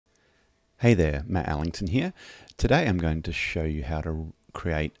Hey there, Matt Allington here. Today I'm going to show you how to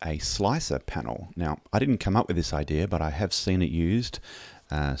create a slicer panel. Now, I didn't come up with this idea, but I have seen it used,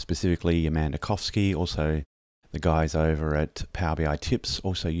 specifically Amanda Kofsky, also the guys over at Power BI Tips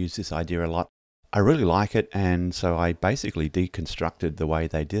also use this idea a lot. I really like it, and so I basically deconstructed the way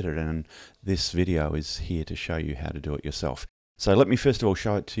they did it, and this video is here to show you how to do it yourself. So let me first of all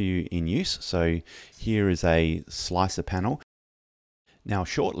show it to you in use. So here is a slicer panel. Now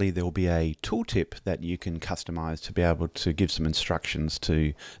shortly there will be a tooltip that you can customize to be able to give some instructions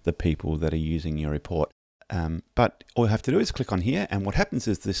to the people that are using your report. But all you have to do is click on here, and what happens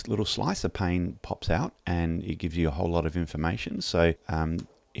is this little slicer pane pops out and it gives you a whole lot of information. So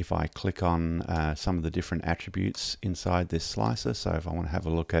if I click on some of the different attributes inside this slicer, so if I want to have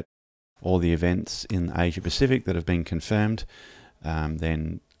a look at all the events in Asia Pacific that have been confirmed,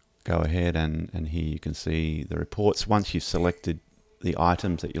 then go ahead and here you can see the reports. Once you've selected the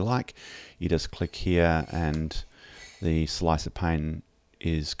items that you like, you just click here and the slicer pane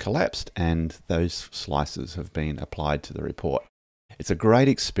is collapsed and those slices have been applied to the report. It's a great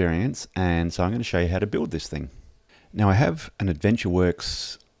experience, and so I'm going to show you how to build this thing. Now I have an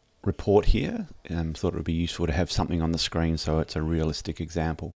AdventureWorks report here, and thought it would be useful to have something on the screen so it's a realistic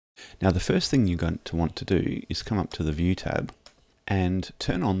example. Now the first thing you're going to want to do is come up to the View tab and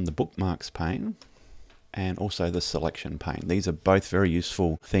turn on the Bookmarks pane and also the selection pane. These are both very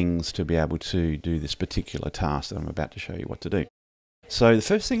useful things to be able to do this particular task that I'm about to show you what to do. So the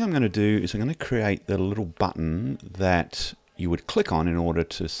first thing I'm going to do is I'm going to create the little button that you would click on in order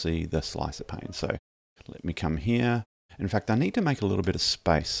to see the slicer pane. So let me come here. In fact, I need to make a little bit of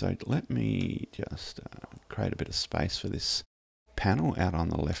space. So let me just create a bit of space for this panel out on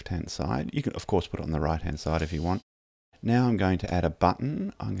the left-hand side. You can, of course, put it on the right-hand side if you want. Now I'm going to add a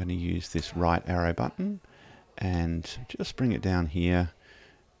button. I'm going to use this right arrow button and just bring it down here,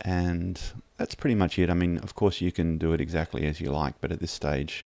 and that's pretty much it. I mean, of course you can do it exactly as you like, but at this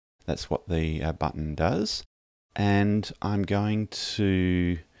stage that's what the button does. And I'm going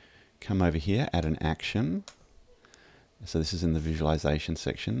to come over here, add an action. So this is in the visualization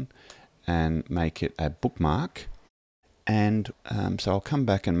section, and make it a bookmark. And so I'll come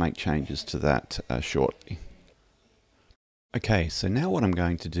back and make changes to that shortly. Okay, so now what I'm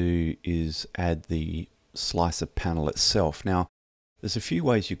going to do is add the slicer panel itself. Now, there's a few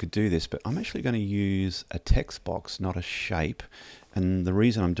ways you could do this, but I'm actually going to use a text box, not a shape. And the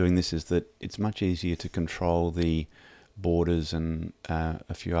reason I'm doing this is that it's much easier to control the borders and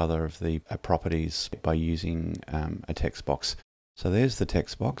a few other of the properties by using a text box. So there's the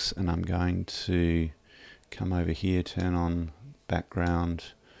text box, and I'm going to come over here, turn on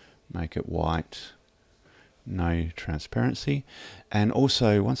background, make it white, no transparency. And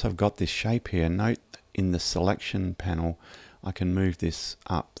also, once I've got this shape here, note in the selection panel I can move this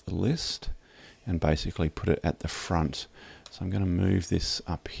up the list and basically put it at the front. So I'm going to move this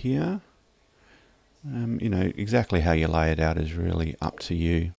up here. You know, exactly how you lay it out is really up to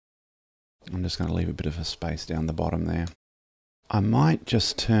you. I'm just going to leave a bit of a space down the bottom there. I might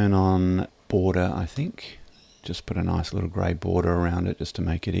just turn on border, I think. Just put a nice little grey border around it just to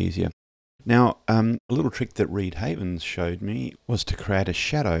make it easier. Now, a little trick that Reed Havens showed me was to create a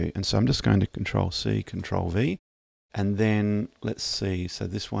shadow. And so I'm just going to Control-C, Control-V. And then let's see, so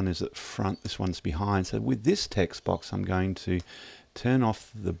this one is at front, this one's behind. So with this text box, I'm going to turn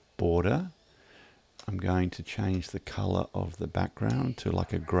off the border. I'm going to change the color of the background to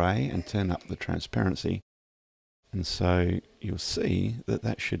like a gray and turn up the transparency. And so you'll see that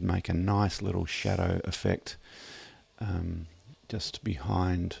that should make a nice little shadow effect just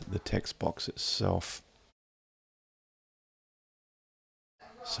behind the text box itself.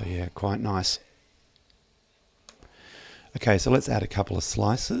 So yeah, quite nice. Okay, so let's add a couple of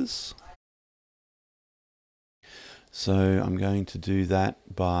slices. So I'm going to do that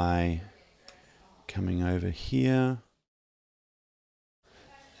by coming over here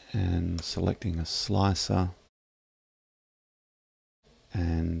and selecting a slicer,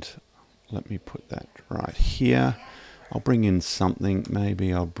 and let me put that right here. I'll bring in something,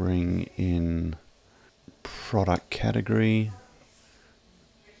 maybe I'll bring in product category.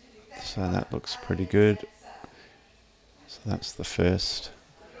 So that looks pretty good. So that's the first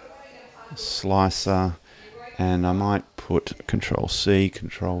slicer, and I might put Control-C,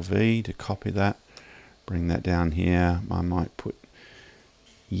 Control-V to copy that. Bring that down here. I might put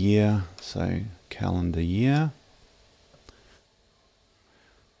year, so calendar year.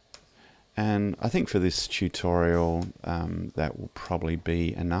 And I think for this tutorial that will probably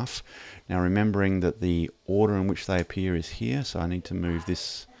be enough. Now remembering that the order in which they appear is here, so I need to move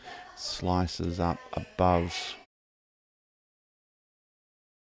this slices up above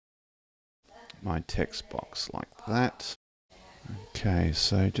my text box like that. Okay,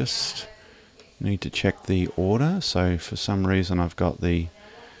 so just need to check the order. So for some reason I've got the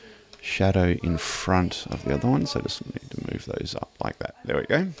shadow in front of the other one, so just need to move those up like that. There we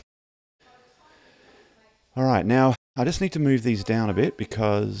go. Alright, now I just need to move these down a bit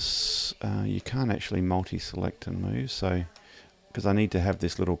because you can't actually multi-select and move, so because I need to have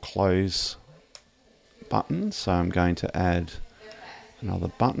this little close button, so I'm going to add another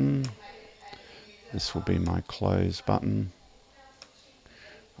button. This will be my close button.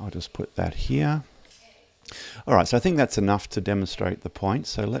 I'll just put that here. Alright, so I think that's enough to demonstrate the point.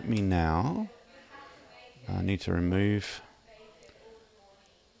 So let me now, I need to remove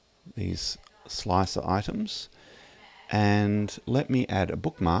these slicer items and let me add a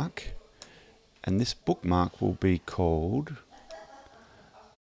bookmark, and this bookmark will be called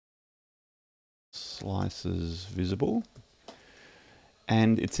Slices Visible.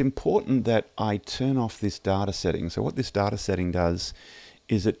 And it's important that I turn off this data setting. So what this data setting does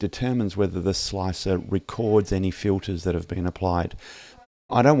is it determines whether the slicer records any filters that have been applied.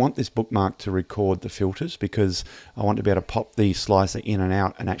 I don't want this bookmark to record the filters because I want to be able to pop the slicer in and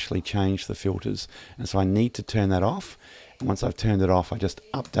out and actually change the filters. And so I need to turn that off. And once I've turned it off, I just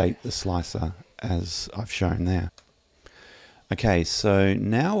update the slicer as I've shown there. Okay, so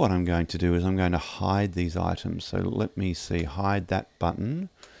now what I'm going to do is I'm going to hide these items. So let me see, hide that button,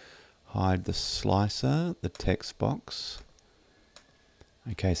 hide the slicer, the text box.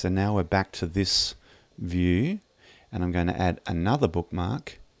 Okay, so now we're back to this view, and I'm going to add another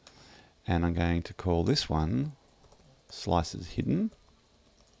bookmark, and I'm going to call this one Slices Hidden.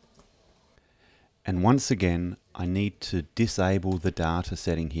 And once again, I need to disable the data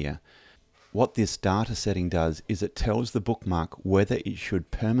setting here. What this data setting does is it tells the bookmark whether it should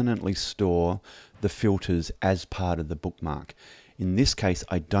permanently store the filters as part of the bookmark. In this case,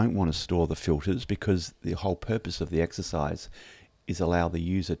 I don't want to store the filters because the whole purpose of the exercise is allow the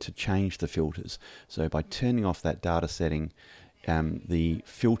user to change the filters. So by turning off that data setting, the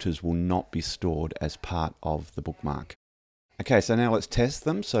filters will not be stored as part of the bookmark. Okay, so now let's test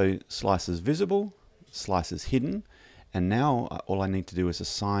them. So slices visible, slices hidden, and now all I need to do is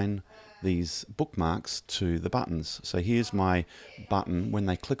assign these bookmarks to the buttons. So here's my button. When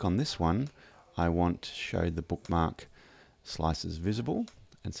they click on this one, I want to show the bookmark slices visible,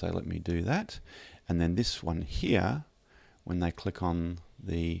 and so let me do that. And then this one here, when they click on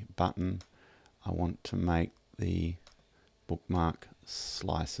the button, I want to make the bookmark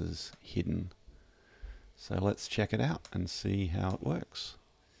slices hidden. So let's check it out and see how it works.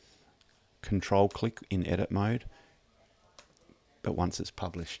 Control click in edit mode, but once it's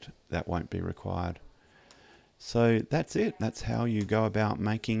published, that won't be required. So that's it. That's how you go about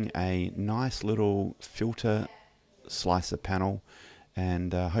making a nice little filter slicer panel,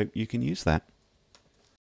 and hope you can use that.